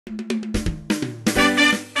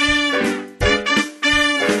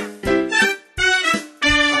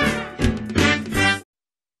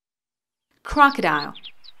Crocodile.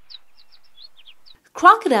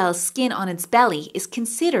 Crocodile's skin on its belly is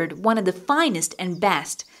considered one of the finest and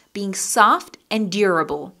best, being soft and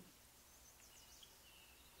durable.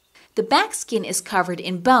 The back skin is covered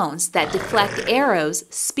in bones that deflect arrows,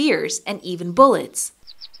 spears, and even bullets.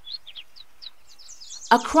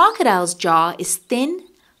 A crocodile's jaw is thin,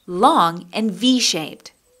 long, and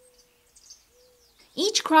V-shaped.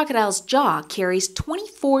 Each crocodile's jaw carries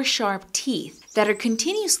 24 sharp teeth that are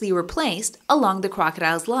continuously replaced along the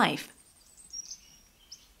crocodile's life.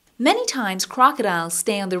 Many times crocodiles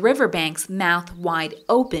stay on the riverbanks mouth wide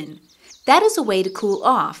open. That is a way to cool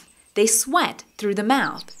off. They sweat through the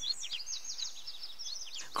mouth.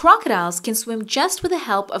 Crocodiles can swim just with the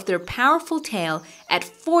help of their powerful tail at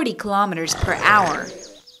 40 kilometers per hour.